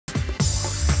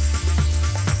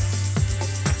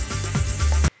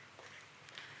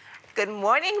Good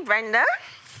morning, Brenda.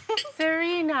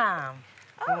 Serena.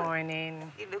 Good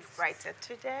morning. You look brighter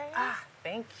today.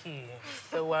 Thank you.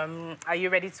 So, are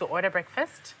you ready to order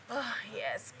breakfast? Oh,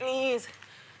 yes, please.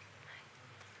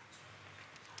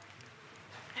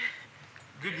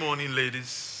 Good morning,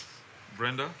 ladies.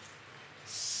 Brenda.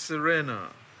 Serena.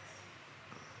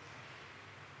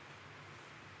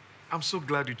 I'm so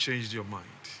glad you changed your mind.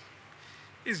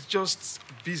 It's just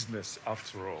business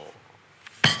after all.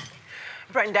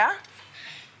 Brenda?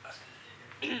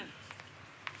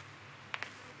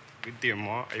 Good day,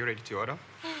 Ma. Are you ready to order?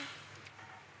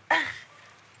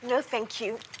 No, thank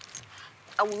you.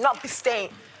 I will not be staying.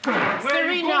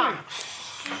 Serena!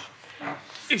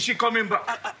 Is she coming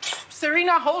back?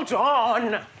 Serena, hold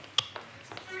on.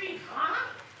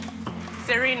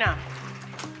 Serena,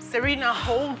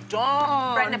 hold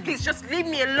on. Brenda, please just leave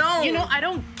me alone. You know, I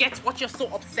don't get what you're so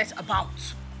upset about.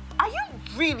 Are you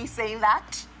really saying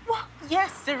that? Well,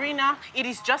 yes, Serena, it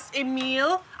is just a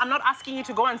meal. I'm not asking you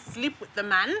to go and sleep with the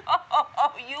man.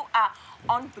 Oh, you are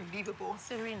unbelievable.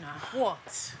 Serena,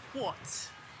 what?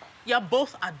 You're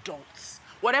both adults.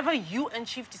 Whatever you and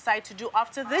Chief decide to do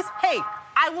after this, hey,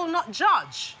 I will not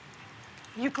judge.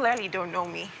 You clearly don't know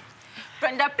me.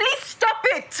 Brenda, please stop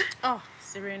it! Oh,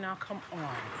 Serena, come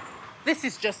on. This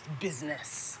is just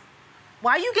business.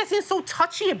 Why are you getting so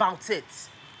touchy about it?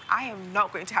 I am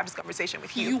not going to have this conversation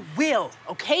with you. You will,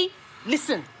 okay?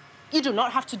 Listen, you do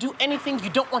not have to do anything you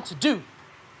don't want to do.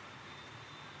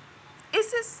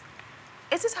 Is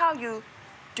this how you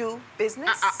do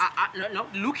business? No,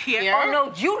 look here. Oh,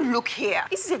 no, you look here.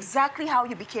 This is exactly how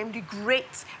you became the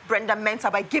great Brenda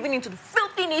Mentor, by giving in to the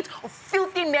filthy needs of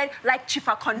filthy men like Chief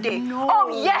Akonde. No.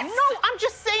 Oh, yes. No, I'm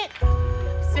just saying...